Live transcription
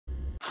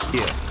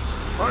here.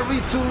 Are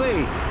we too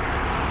late?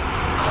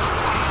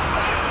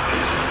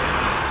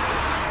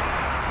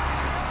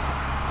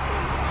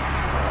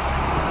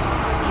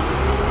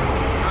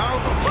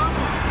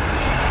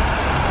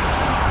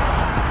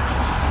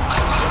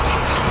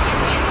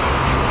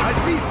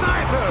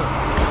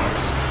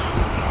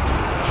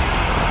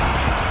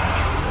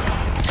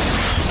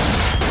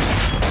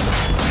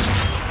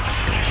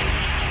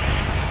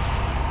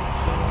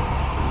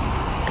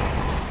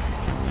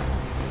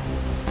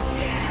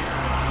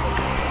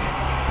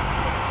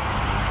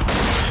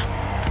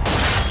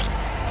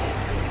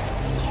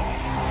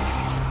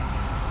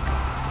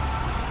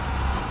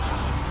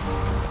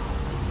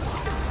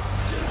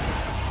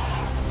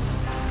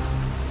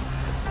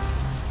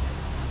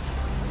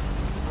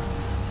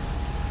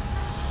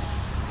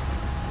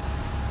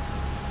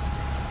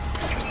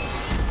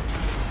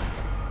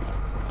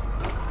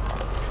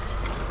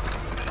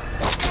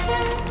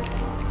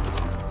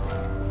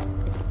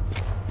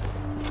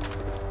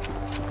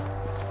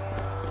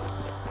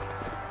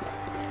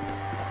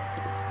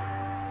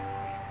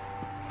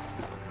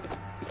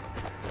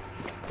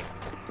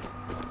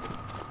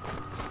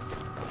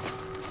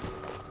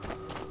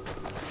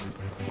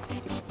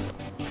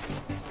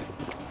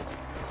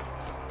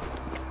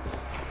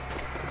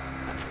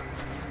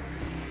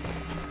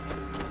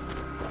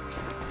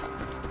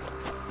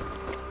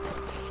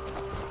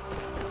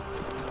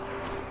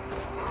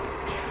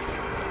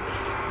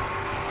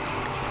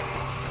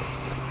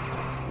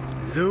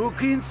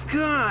 Look in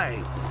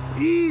sky!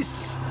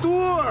 East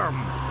storm!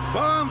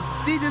 Bombs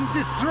didn't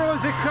destroy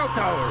the Hell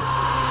Tower!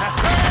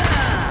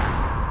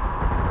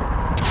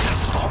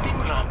 The bombing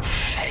run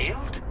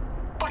failed?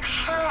 But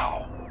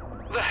how?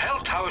 The Hell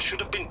Tower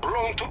should have been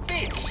blown to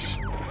bits!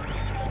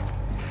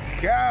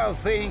 Hell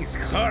thing's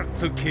hard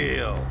to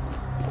kill,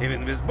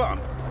 even with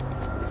bomb.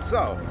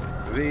 So,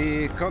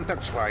 we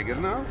contact Schweiger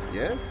now,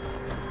 yes?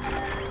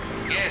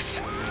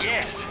 Yes.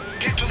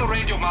 Get to the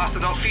radio mast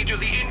and I'll feed you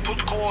the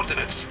input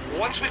coordinates.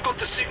 Once we've got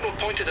the signal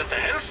pointed at the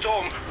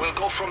Hellstorm, we'll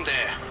go from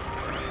there.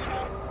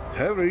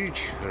 Have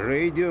reached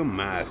radio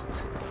mast.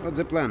 What's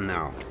the plan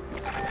now?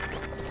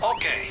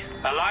 Okay,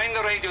 align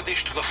the radio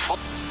dish to the phone.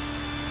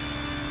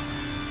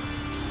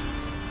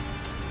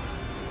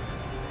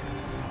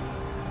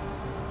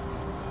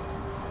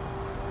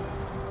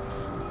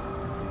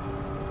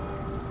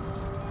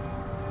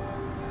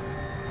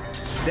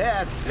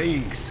 That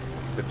thinks.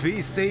 But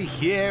we stay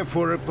here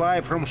for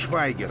reply from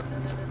Schweiger.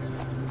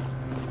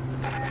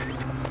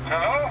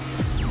 Hello?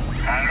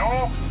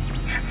 Hello?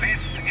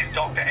 This is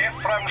Dr.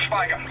 Ephraim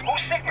Schweiger.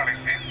 Whose signal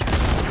is this?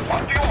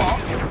 What do you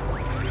want?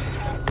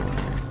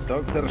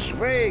 Dr.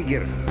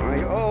 Schweiger,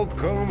 my old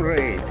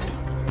comrade.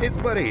 It's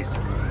Boris.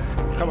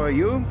 How are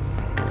you?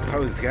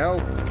 How is hell?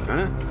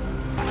 Huh?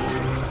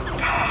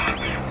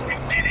 We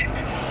did it.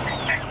 We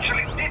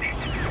actually did it.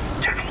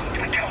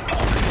 Tell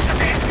talk.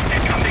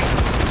 They're coming.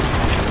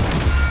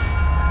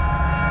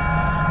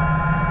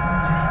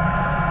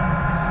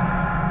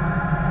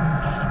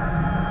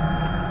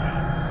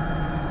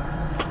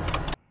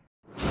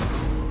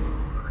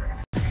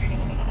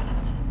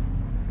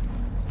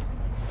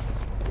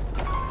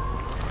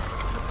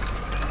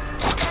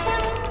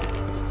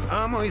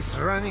 Ammo is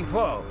running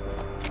low.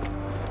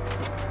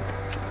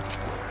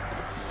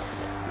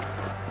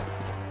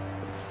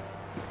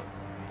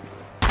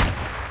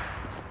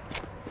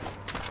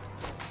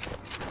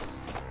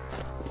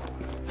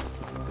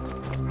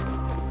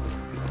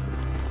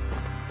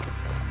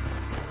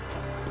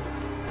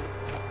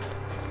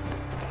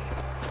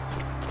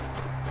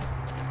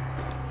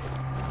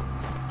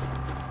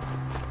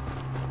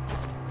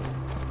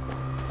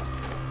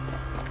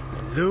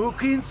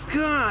 Look in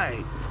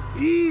sky!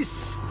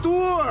 East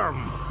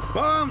storm!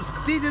 Bombs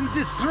didn't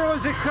destroy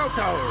the Hell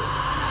Tower!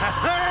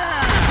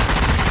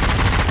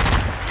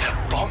 The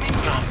bombing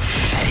run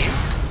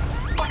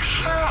failed? But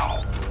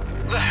how?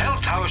 The Hell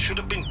Tower should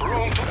have been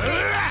blown to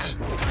bits!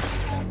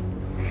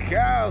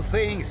 Hell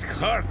thing's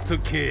hard to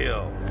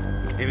kill,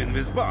 even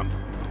with bomb.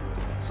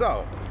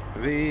 So,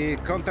 we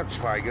contact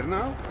Schweiger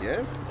now,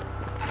 yes?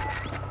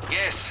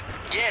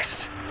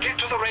 Yes. Get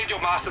to the radio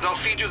mast and I'll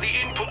feed you the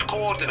input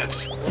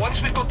coordinates.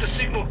 Once we've got the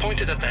signal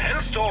pointed at the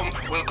Hellstorm,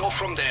 we'll go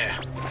from there.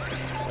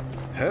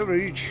 Have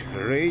reached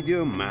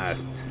radio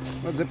mast.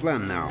 What's the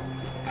plan now?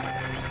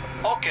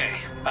 Okay,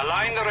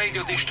 align the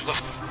radio dish to the...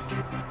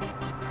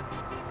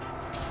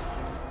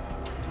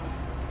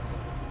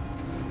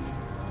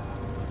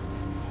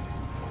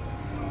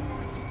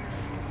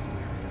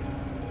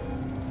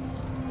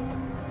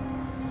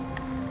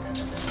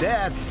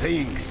 That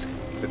thinks.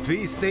 But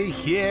we stay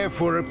here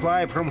for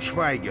reply from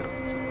Schweiger.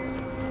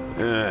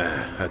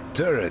 A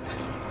turret.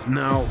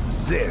 Now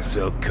this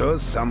will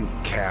cause some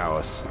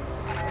chaos.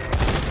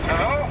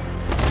 Hello?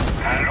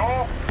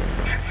 Hello?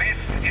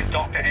 This is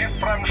Dr.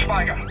 Ephraim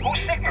Schweiger.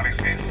 Whose signal is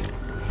this?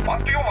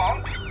 What do you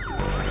want?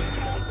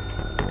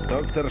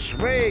 Dr.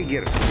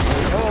 Schweiger,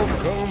 my old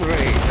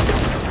comrade.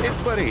 It's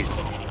Boris.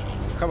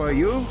 How are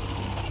you?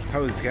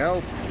 How is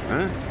hell?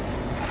 Huh?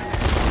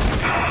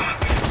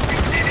 We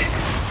did it.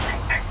 We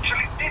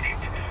actually did it.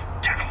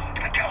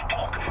 Tell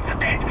talk.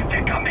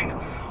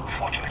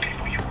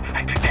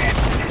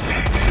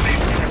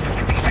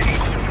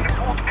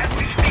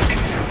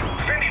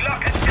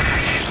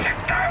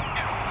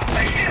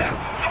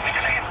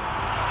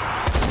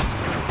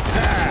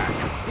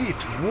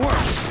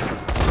 works!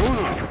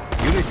 Bruno,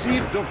 you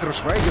received Dr.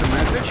 Schweiger's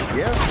message,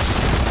 yes?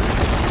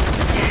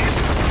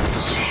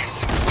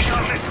 Yes, we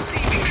are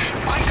receiving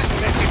Schweiger's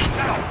message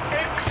now.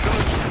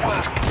 Excellent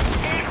work,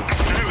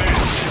 excellent!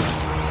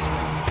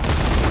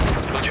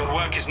 But your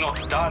work is not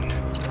done.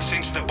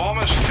 Since the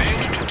bombers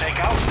failed to take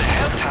out the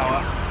Hell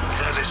Tower,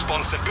 the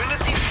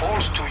responsibility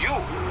falls to you.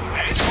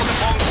 Head for the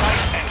bomb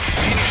site and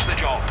finish the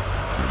job.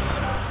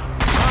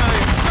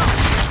 I'm not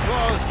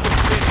close to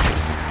finish.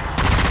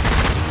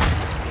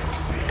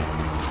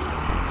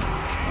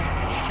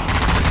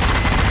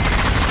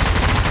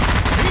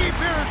 Keep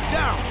her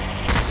down!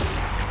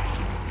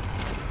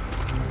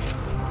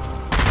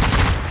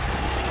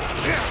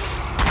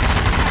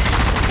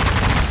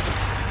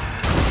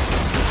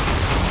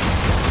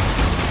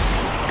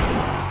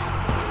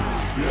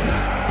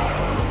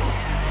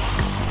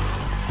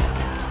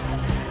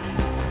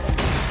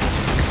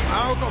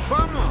 Out of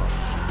ammo!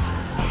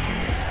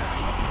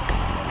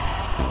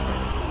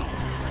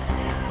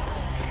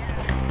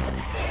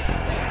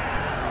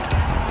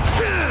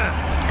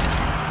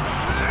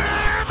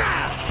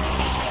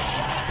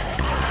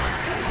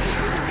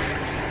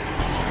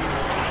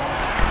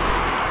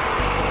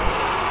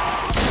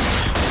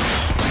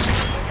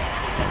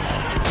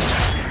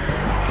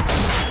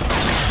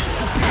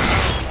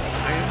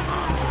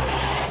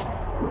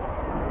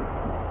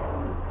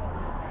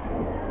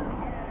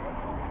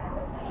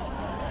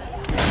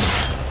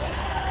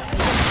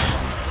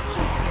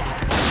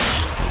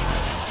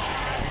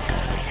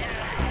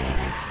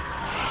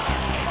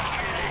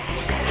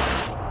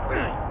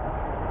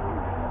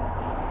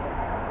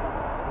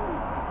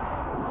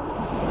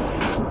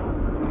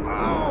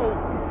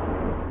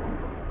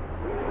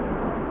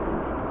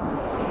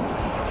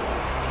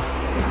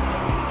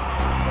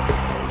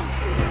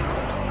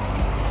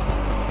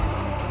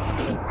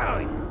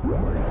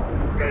 Ay.